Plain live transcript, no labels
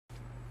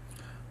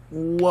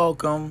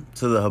Welcome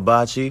to the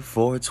Hibachi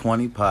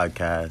 420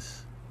 podcast.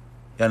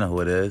 Y'all know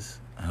who it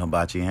is,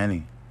 Hibachi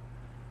Henny.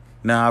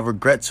 Now, I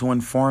regret to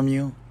inform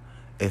you,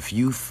 if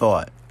you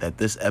thought that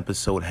this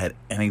episode had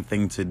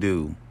anything to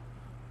do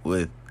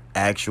with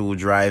actual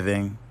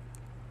driving,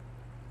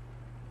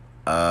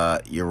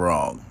 you're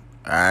wrong.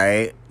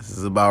 Alright? This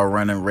is about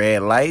running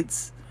red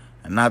lights,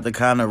 and not the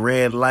kind of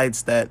red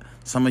lights that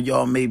some of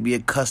y'all may be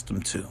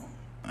accustomed to.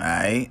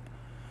 Alright?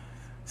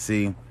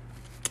 See,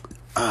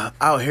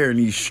 out here in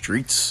these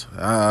streets,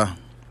 I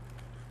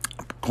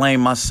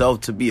proclaim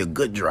myself to be a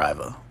good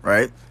driver,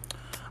 right?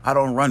 I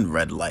don't run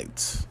red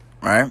lights,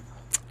 right?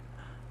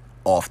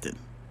 Often,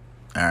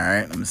 all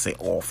right? Let me say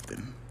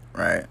often,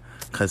 right?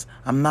 Because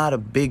I'm not a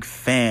big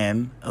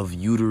fan of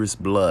uterus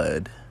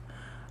blood.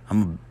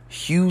 I'm a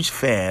huge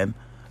fan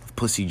of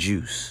pussy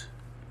juice,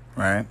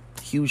 right?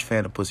 Huge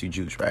fan of pussy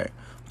juice, right?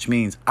 Which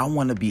means I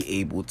want to be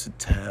able to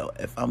tell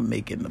if I'm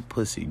making the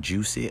pussy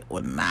juicy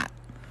or not,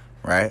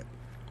 right?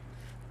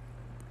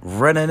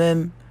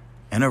 Running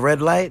in a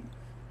red light,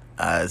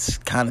 it's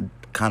kind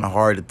of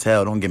hard to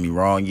tell. Don't get me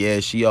wrong. Yeah,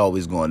 she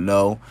always gonna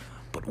know,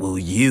 but will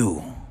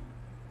you?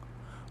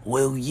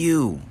 Will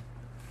you?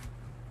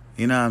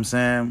 You know what I'm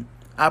saying?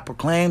 I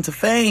proclaim to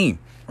fame,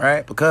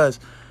 right? Because,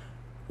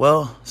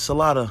 well, it's a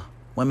lot of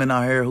women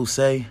out here who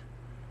say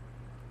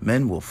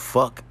men will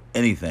fuck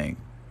anything.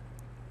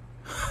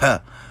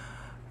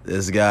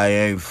 This guy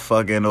ain't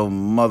fucking no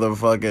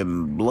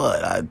motherfucking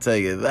blood. I tell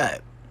you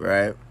that,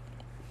 right?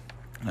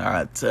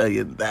 I tell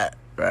you that,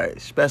 right?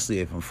 Especially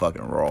if I'm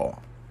fucking raw,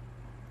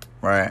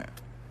 right?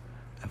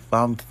 If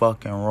I'm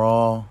fucking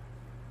raw,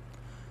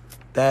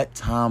 that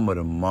time of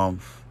the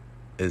month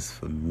is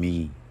for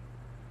me,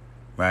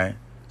 right?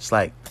 It's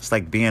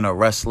like being a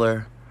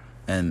wrestler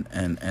and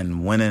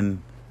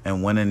winning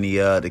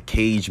the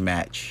cage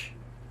match,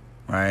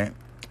 right?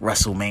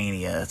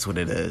 WrestleMania, that's what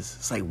it is.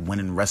 It's like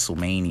winning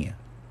WrestleMania,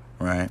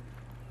 right?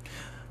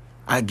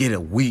 I get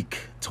a week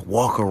to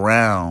walk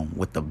around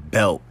with the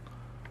belt.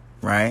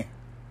 Right?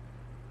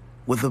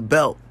 With a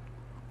belt,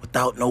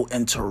 without no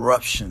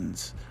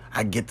interruptions.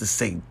 I get to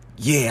say,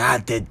 yeah, I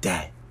did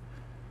that.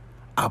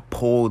 I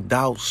pulled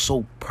out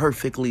so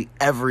perfectly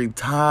every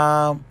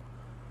time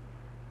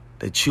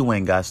that you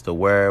ain't got to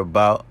worry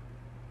about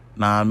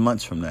 9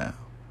 months from now.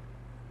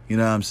 You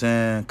know what I'm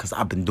saying? Because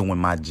I've been doing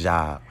my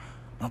job.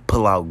 I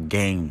pull out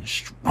game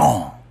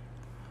strong.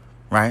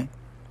 Right?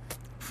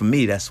 For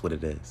me, that's what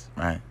it is.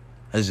 Right?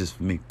 That's just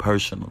for me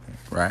personally.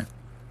 Right?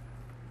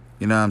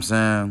 You know what I'm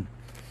saying?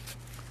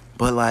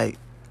 But like,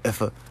 if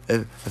a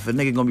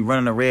nigga gonna be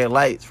running the red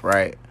lights,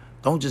 right?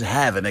 Don't just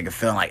have a nigga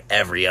feeling like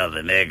every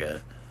other nigga.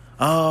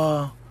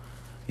 Oh,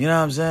 you know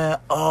what I'm saying?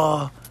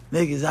 Oh,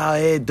 niggas out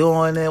here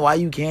doing it. Why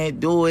you can't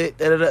do it?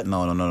 Da-da-da.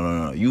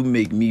 No. You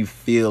make me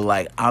feel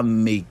like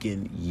I'm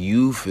making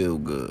you feel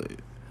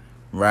good,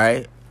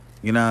 right?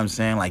 You know what I'm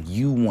saying? Like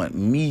you want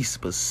me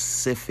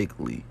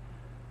specifically.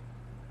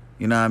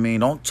 You know what I mean?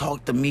 Don't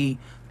talk to me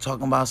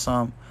talking about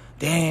some,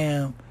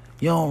 damn,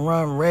 you don't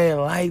run red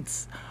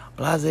lights,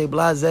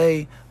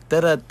 blase,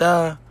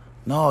 da-da-da.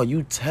 No,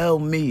 you tell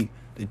me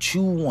that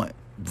you want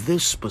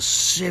this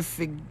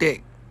specific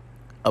dick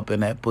up in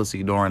that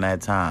pussy during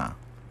that time,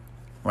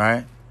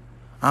 right?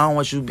 I don't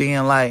want you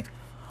being like,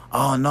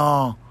 oh,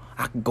 no,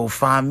 I can go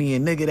find me a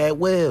nigga that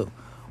will.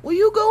 Well,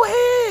 you go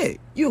ahead.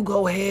 You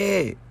go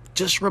ahead.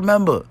 Just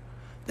remember,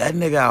 that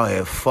nigga out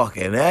here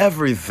fucking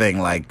everything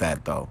like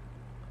that, though.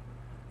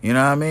 You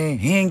know what I mean?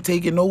 He ain't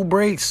taking no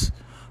breaks.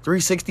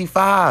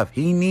 365.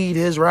 He need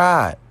his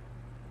ride.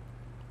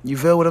 You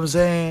feel what I'm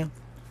saying?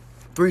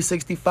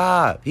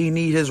 365. He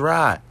need his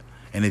ride.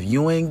 And if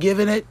you ain't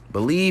giving it,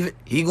 believe it,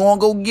 he gonna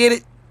go get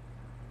it.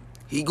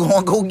 He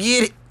gonna go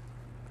get it.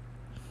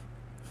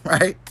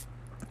 Right?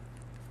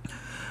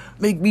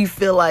 Make me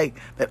feel like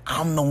that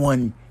I'm the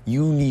one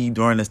you need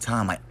during this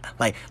time.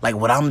 Like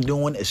what I'm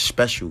doing is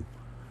special.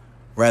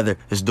 Whether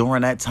it's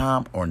during that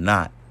time or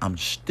not, I'm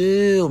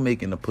still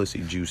making the pussy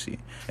juicy.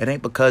 It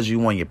ain't because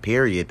you on your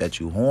period that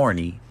you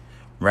horny,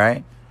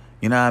 right?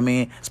 You know what I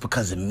mean? It's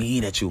because of me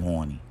that you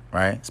horny,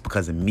 right? It's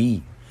because of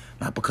me.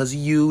 Not because of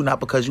you, not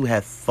because you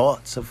had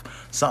thoughts of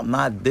something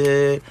I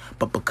did,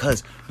 but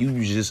because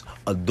you just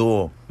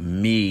adore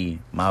me,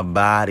 my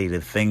body,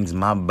 the things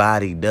my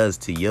body does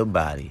to your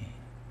body.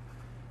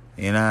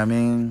 You know what I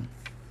mean?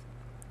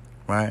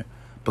 Right?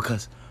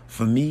 Because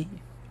for me,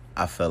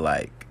 I feel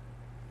like,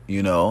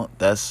 you know,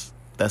 that's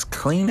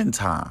cleaning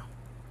time.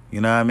 You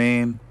know what I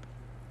mean?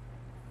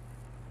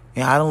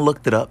 Yeah, I done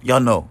looked it up. Y'all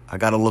know I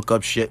gotta look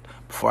up shit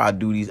before I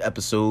do these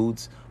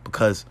episodes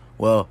because,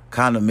 well,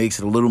 kind of makes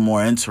it a little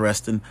more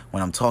interesting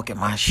when I'm talking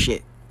my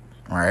shit,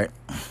 right?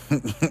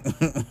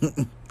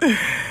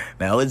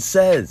 Now it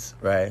says,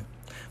 right,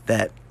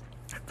 that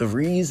the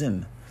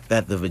reason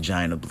that the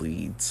vagina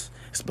bleeds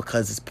is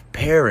because it's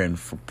preparing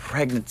for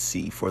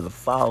pregnancy for the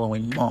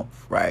following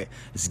month, right?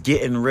 It's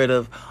getting rid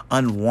of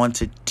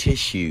unwanted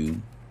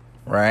tissue,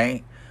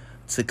 right?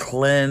 To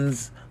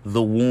cleanse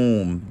the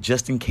womb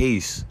just in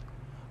case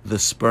the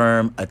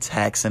sperm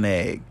attacks an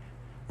egg,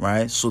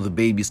 right? So the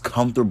baby's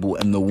comfortable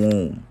in the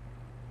womb,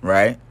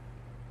 right?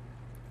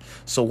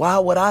 So why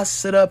would I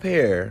sit up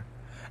here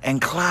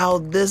and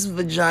cloud this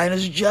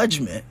vagina's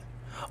judgment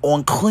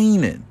on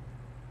cleaning?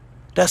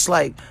 That's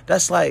like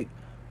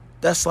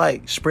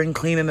spring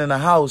cleaning in the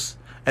house,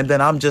 and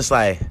then I'm just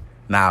like,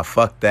 nah,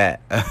 fuck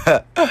that.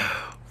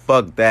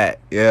 Fuck that.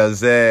 You know what I'm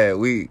saying?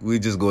 We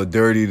just gonna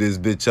dirty this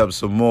bitch up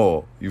some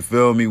more. You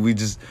feel me? We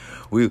just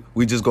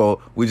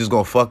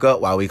gonna fuck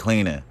up while we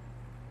cleaning.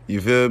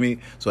 You feel me?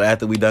 So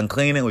after we done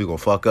cleaning, we gonna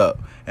fuck up.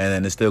 And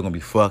then it's still gonna be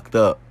fucked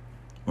up.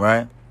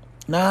 Right?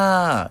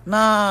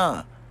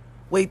 Nah.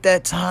 Wait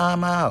that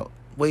time out.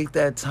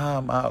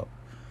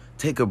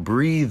 Take a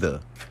breather.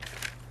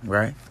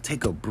 Right?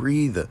 Take a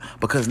breather.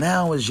 Because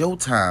now is your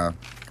time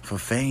for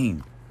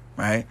fame.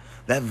 Right?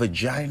 That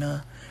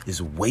vagina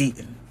is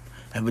waiting.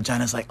 That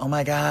vagina's like, oh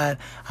my God,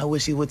 I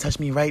wish he would touch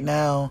me right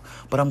now,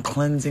 but I'm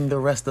cleansing the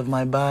rest of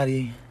my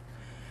body.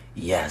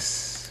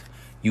 Yes,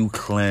 you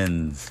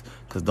cleanse.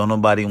 Because don't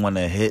nobody want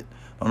to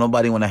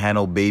have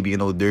no baby in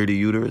no dirty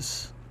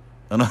uterus.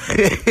 Don't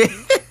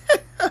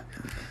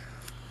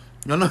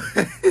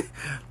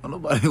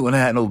nobody want to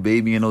have no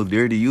baby in no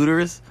dirty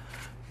uterus.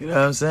 You know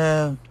what I'm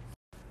saying?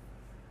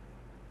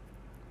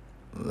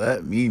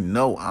 Let me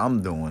know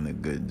I'm doing a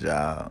good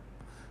job.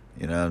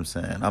 You know what I'm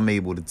saying? I'm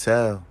able to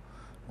tell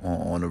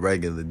on a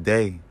regular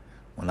day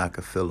when I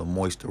can feel a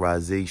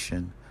moisturization. You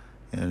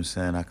know what I'm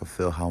saying? I can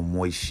feel how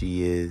moist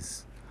she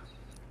is.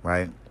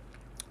 Right?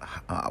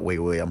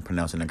 Wait, I'm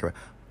pronouncing it correct.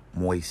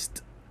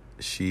 Moist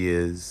she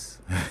is.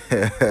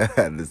 I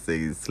had to say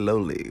it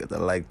slowly because I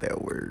like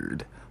that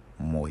word.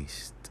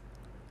 Moist.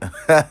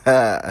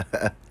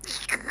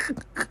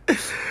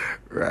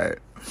 Right.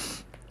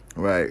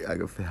 I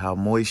can feel how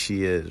moist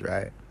she is,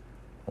 right?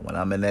 When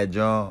I'm in that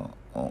joint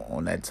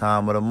on that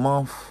time of the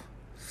month,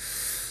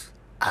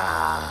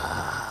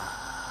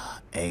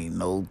 ain't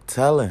no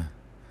telling.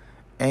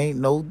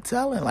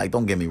 Like,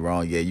 don't get me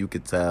wrong. Yeah, you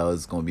could tell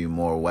it's going to be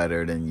more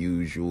wetter than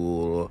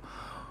usual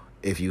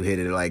if you hit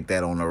it like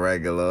that on a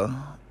regular,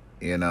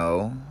 you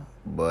know.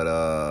 But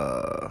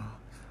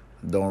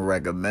don't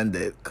recommend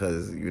it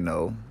because, you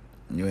know,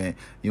 you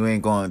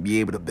ain't going to be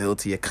able to build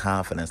to your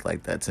confidence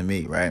like that to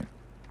me, right?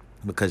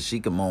 Because she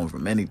can moan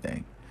from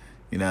anything.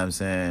 You know what I'm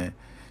saying?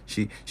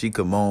 She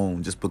could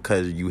moan just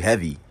because you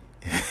heavy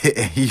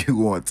and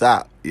you on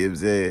top. You know what I'm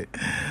saying?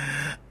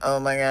 Oh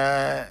my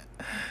God,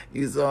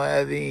 you so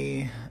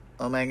heavy.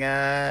 Oh my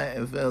God,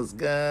 it feels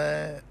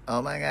good.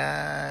 Oh my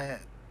God,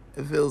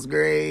 it feels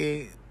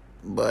great.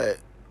 But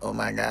oh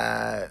my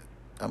God,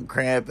 I'm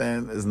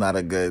cramping. It's not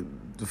a good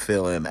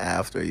feeling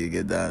after you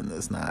get done.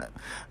 It's not.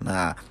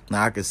 Nah,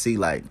 I can see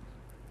like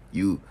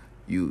you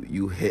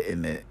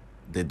hitting it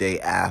the day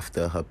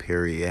after her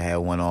period had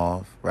went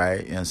off, right?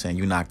 You know what I'm saying?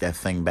 You knocked that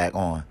thing back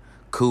on.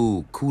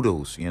 Cool,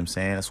 kudos, you know what I'm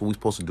saying? That's what we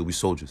supposed to do. We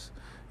soldiers.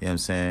 You know what I'm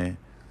saying?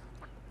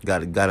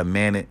 Gotta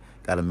man it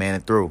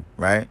through,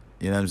 right?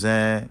 You know what I'm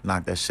saying?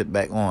 Knock that shit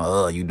back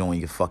on. You doing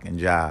your fucking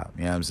job.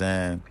 You know what I'm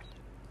saying?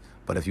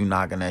 But if you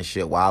knocking that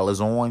shit while it's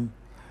on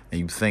and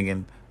you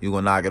thinking you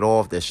gonna knock it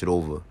off, that shit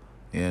over.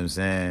 You know what I'm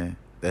saying?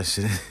 That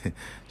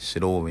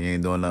shit over. You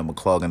ain't doing nothing but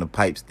clogging the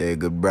pipes there,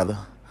 good brother.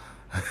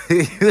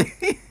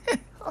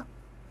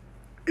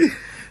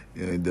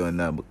 You ain't doing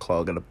nothing but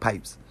clogging the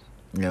pipes.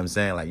 You know what I'm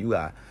saying? Like, you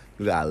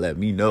gotta let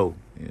me know.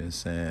 You know what I'm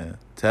saying?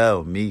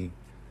 Tell me.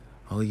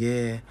 Oh,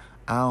 yeah,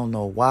 I don't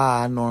know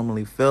why I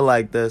normally feel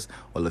like this.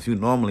 Well, if you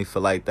normally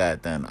feel like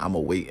that, then I'm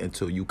going to wait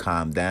until you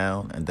calm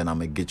down, and then I'm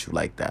going to get you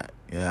like that.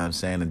 You know what I'm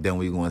saying? And then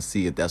we're going to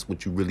see if that's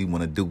what you really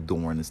want to do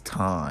during this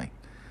time.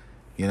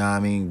 You know what I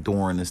mean?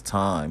 During this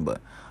time. But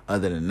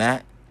other than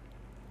that,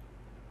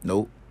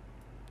 nope.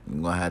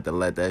 You're going to have to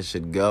let that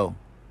shit go.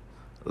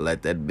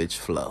 Let that bitch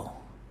flow.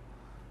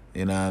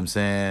 You know what I'm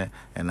saying?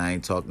 And I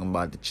ain't talking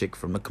about the chick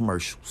from the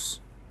commercials.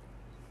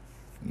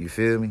 You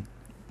feel me?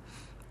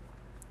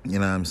 You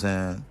know what I'm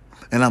saying?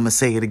 And I'm going to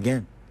say it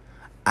again.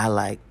 I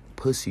like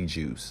pussy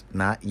juice,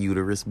 not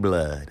uterus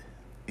blood.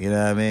 You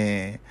know what I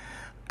mean?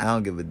 I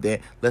don't give a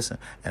damn. Listen,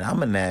 and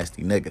I'm a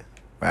nasty nigga,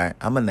 right?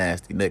 I'm a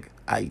nasty nigga.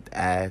 I eat the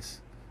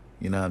ass.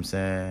 You know what I'm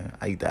saying?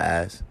 I eat the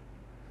ass.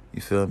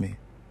 You feel me?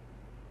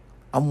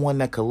 I'm one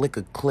that could lick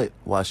a clit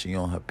while she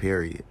on her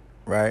period,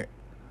 right?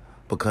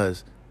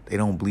 Because they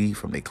don't bleed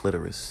from their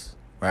clitoris,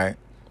 right?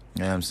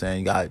 You know what I'm saying?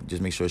 You gotta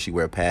just make sure she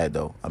wear a pad,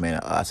 though. I mean,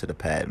 I said a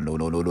pad. No.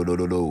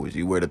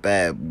 She wear the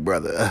pad,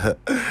 brother.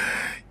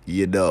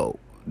 You know,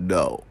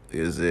 no.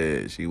 You know what I'm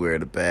saying? She wear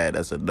the pad.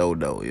 That's a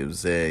no-no. You know what I'm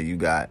saying? You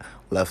got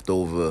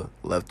leftover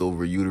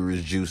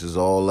uterus juices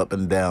all up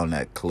and down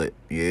that clit.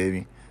 You hear me?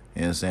 You know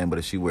what I'm saying? But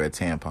if she wear a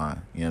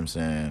tampon, you know what I'm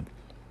saying?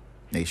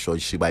 Make sure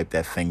she wipe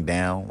that thing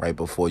down right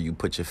before you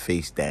put your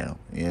face down.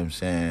 You know what I'm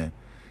saying?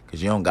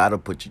 Because you don't got to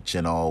put your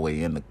chin all the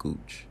way in the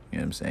cooch. You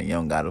know what I'm saying? You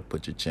don't got to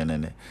put your chin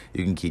in it.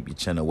 You can keep your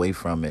chin away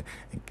from it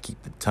and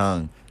keep the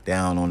tongue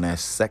down on that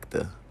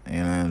sector. You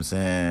know what I'm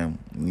saying?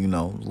 You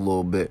know, a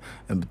little bit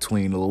in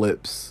between the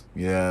lips.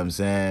 You know what I'm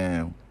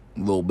saying? A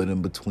little bit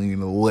in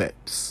between the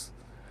lips.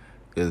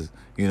 Because,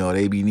 you know,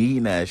 they be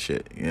needing that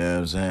shit. You know what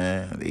I'm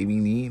saying? They be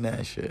needing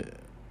that shit.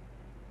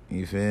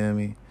 You feel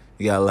me?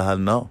 You gotta let her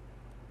know.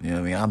 You know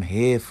what I mean? I'm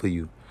here for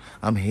you.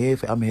 I'm here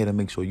to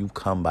make sure you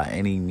come by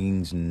any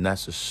means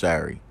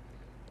necessary.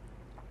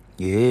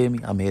 You hear me?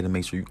 I'm here to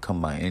make sure you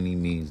come by any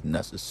means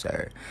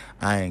necessary.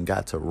 I ain't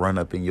got to run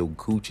up in your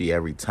coochie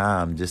every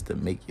time just to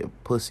make your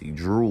pussy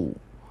drool.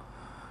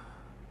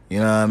 You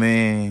know what I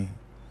mean?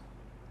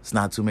 It's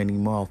not too many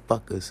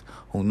motherfuckers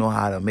who know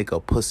how to make a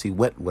pussy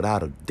wet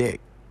without a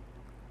dick.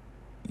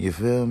 You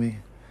feel me?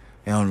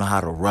 They don't know how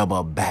to rub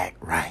her back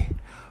right.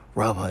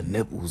 Rub her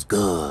nipples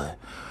good.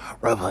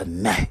 Rub her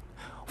neck.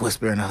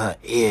 Whisper in her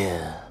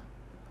ear.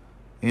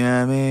 You know what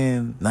I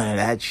mean? None of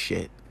that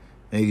shit.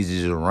 Niggas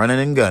just running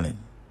and gunning.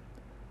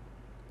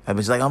 That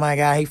bitch like, oh my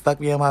God, he fucked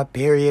me on my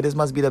period. This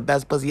must be the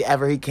best pussy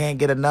ever. He can't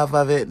get enough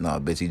of it. No,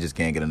 bitch, he just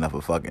can't get enough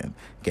of fucking.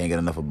 Can't get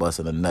enough of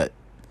busting a nut.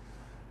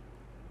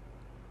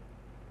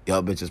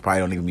 Y'all bitches probably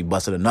don't even be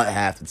busting a nut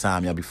half the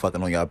time. Y'all be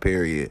fucking on y'all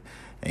period.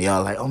 And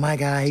y'all like, oh my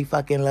God, he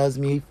fucking loves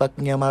me. He fucked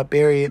me on my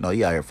period. No,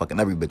 he out here fucking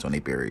every bitch on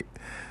their period.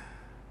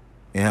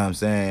 You know what I'm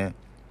saying?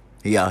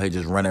 He out here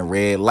just running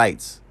red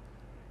lights.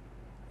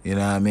 You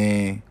know what I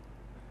mean?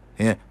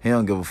 He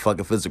don't give a fuck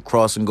if it's a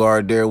crossing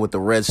guard there with the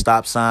red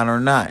stop sign or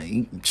not.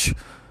 It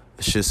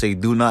should say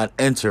do not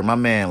enter. My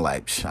man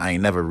like, I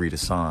ain't never read a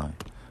sign.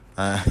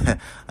 I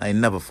ain't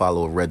never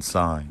follow a red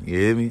sign. You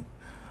hear me?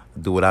 I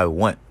do what I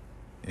want.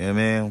 You know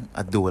what I mean?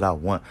 I do what I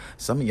want.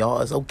 Some of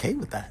y'all is okay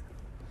with that.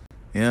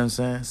 You know what I'm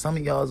saying? Some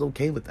of y'all is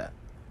okay with that.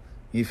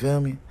 You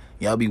feel me?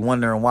 Y'all be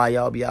wondering why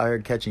y'all be out here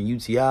catching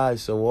UTIs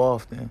so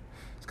often.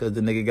 It's because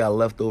the nigga got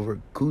leftover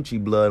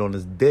coochie blood on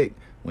his dick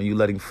when you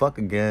let him fuck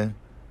again.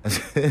 I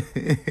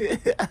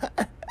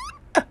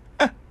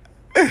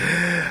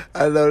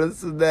know this is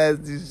some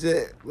nasty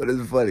shit, but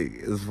it's funny.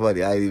 It's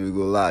funny. I ain't even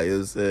gonna lie. You know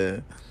what I'm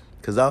saying?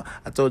 Because I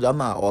told you I'm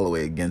not all the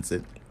way against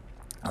it.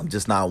 I'm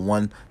just not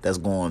one that's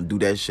going to do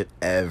that shit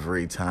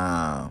every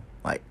time.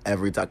 Like,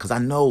 every time. Because I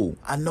know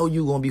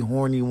you're going to be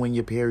horny when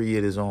your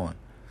period is on.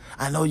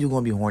 I know you're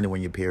going to be horny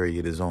when your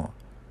period is on.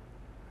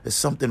 There's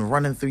something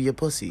running through your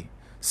pussy.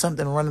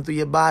 Something running through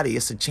your body.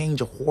 It's a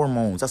change of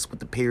hormones. That's what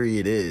the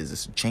period is.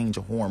 It's a change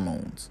of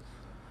hormones.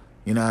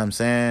 You know what I'm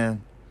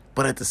saying?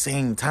 But at the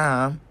same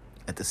time,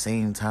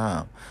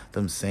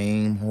 them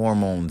same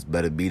hormones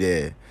better be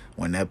there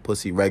when that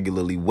pussy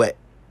regularly wet.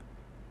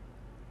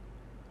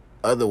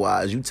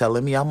 Otherwise, you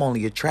telling me I'm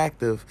only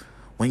attractive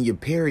when your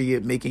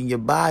period making your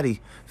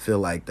body feel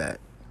like that.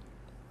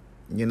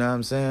 You know what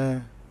I'm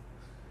saying?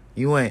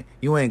 You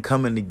ain't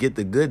coming to get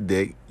the good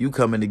dick. You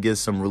coming to get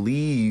some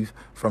relief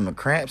from the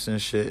cramps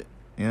and shit.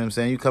 You know what I'm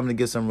saying? You coming to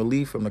get some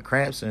relief from the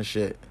cramps and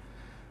shit.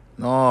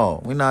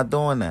 No, we're not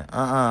doing that.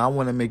 I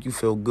want to make you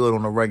feel good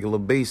on a regular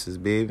basis,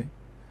 baby.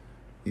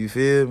 You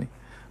feel me?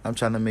 I'm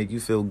trying to make you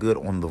feel good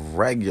on the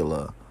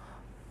regular.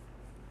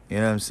 You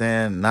know what I'm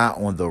saying? Not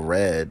on the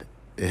red.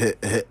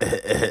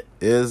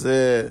 Is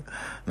it?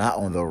 Not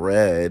on the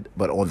red,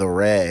 but on the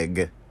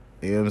rag.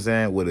 You know what I'm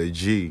saying? With a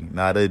G,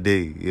 not a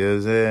D. You know what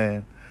I'm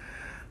saying?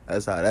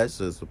 That's how that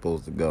shit's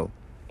supposed to go.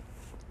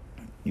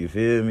 You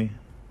feel me?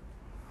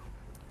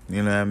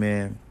 You know what I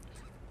mean?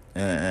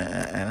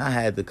 And I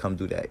had to come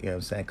do that, you know what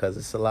I'm saying? Because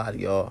it's a lot of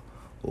y'all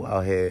who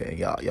out here and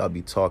y'all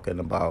be talking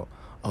about,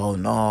 oh,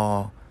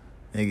 no,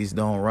 niggas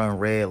don't run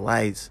red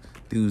lights.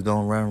 Dudes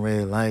don't run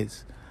red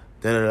lights.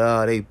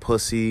 Da-da-da, they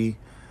pussy.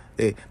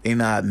 They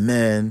not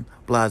men.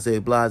 Blase,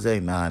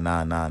 blase.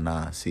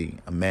 Nah. See,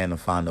 a man will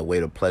find a way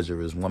to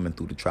pleasure his woman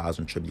through the trials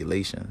and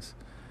tribulations.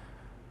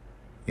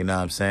 You know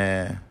what I'm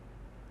saying?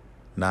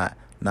 Not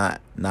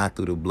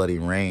through the bloody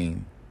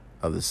rain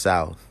of the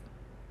South.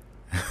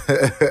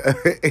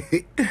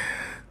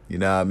 You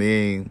know what I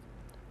mean?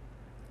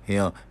 He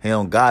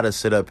don't gotta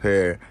sit up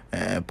here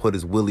and put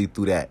his willy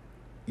through that.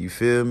 You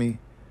feel me?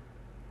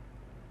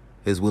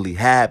 His willy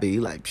happy. He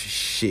like,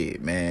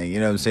 shit, man. You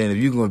know what I'm saying? If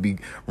you gonna be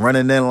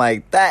running in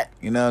like that,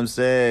 you know what I'm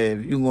saying?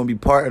 If you gonna be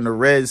parting the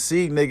Red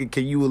Sea, nigga,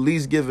 can you at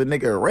least give a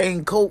nigga a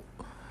raincoat?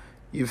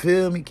 You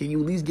feel me? Can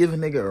you at least give a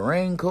nigga a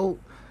raincoat?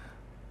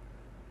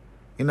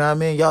 You know what I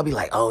mean? Y'all be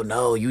like, oh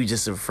no, you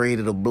just afraid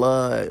of the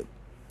blood.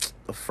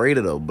 Afraid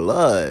of the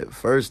blood?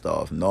 First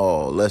off,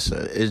 no,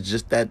 listen. It's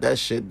just that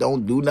shit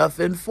don't do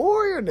nothing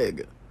for a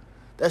nigga.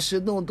 That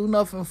shit don't do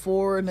nothing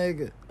for a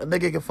nigga. A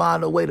nigga can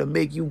find a way to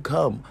make you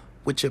come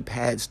with your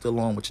pad still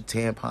on, with your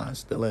tampon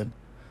still in.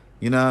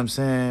 You know what I'm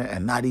saying?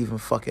 And not even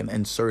fucking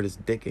insert his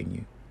dick in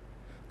you.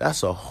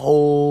 That's a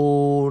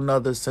whole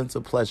nother sense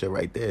of pleasure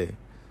right there.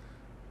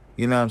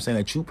 You know what I'm saying?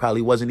 That you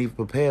probably wasn't even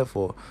prepared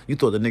for. You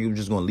thought the nigga was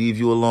just going to leave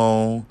you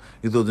alone.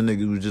 You thought the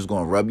nigga was just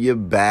going to rub your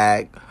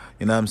back.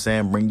 You know what I'm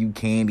saying? Bring you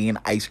candy and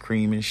ice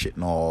cream and shit.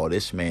 No,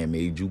 this man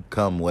made you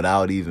come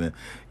without even,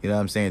 you know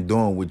what I'm saying,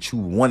 doing what you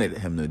wanted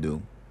him to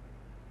do.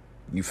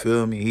 You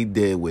feel me? He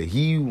did what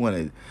he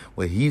wanted,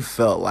 what he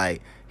felt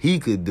like he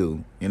could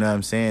do. You know what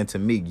I'm saying? To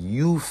make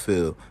you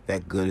feel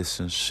that good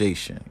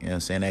sensation. You know what I'm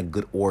saying? That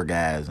good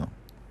orgasm.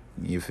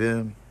 You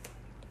feel me?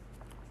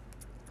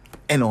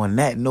 And on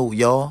that note,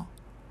 y'all,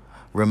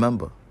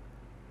 remember,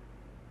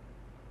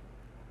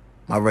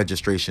 my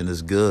registration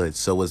is good.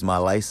 So is my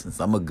license.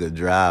 I'm a good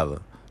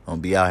driver.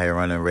 Don't be out here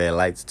running red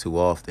lights too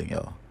often, yo. You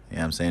know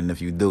what I'm saying?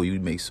 If you do, you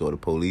make sure the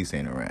police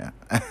ain't around.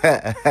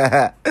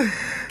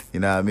 You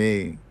know what I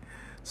mean?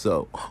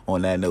 So,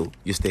 on that note,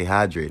 you stay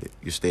hydrated.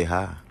 You stay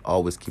high.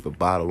 Always keep a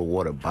bottle of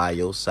water by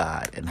your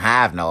side. And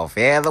have no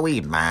fear, the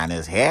weed man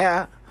is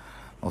here.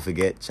 Don't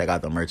forget, check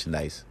out the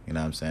merchandise. You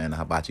know what I'm saying? The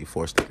Hibachi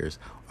 4 stickers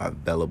are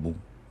available.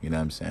 You know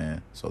what I'm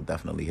saying? So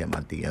definitely hit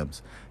my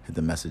DMs, hit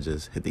the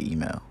messages, hit the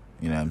email.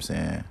 You know what I'm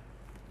saying?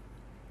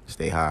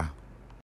 Stay high.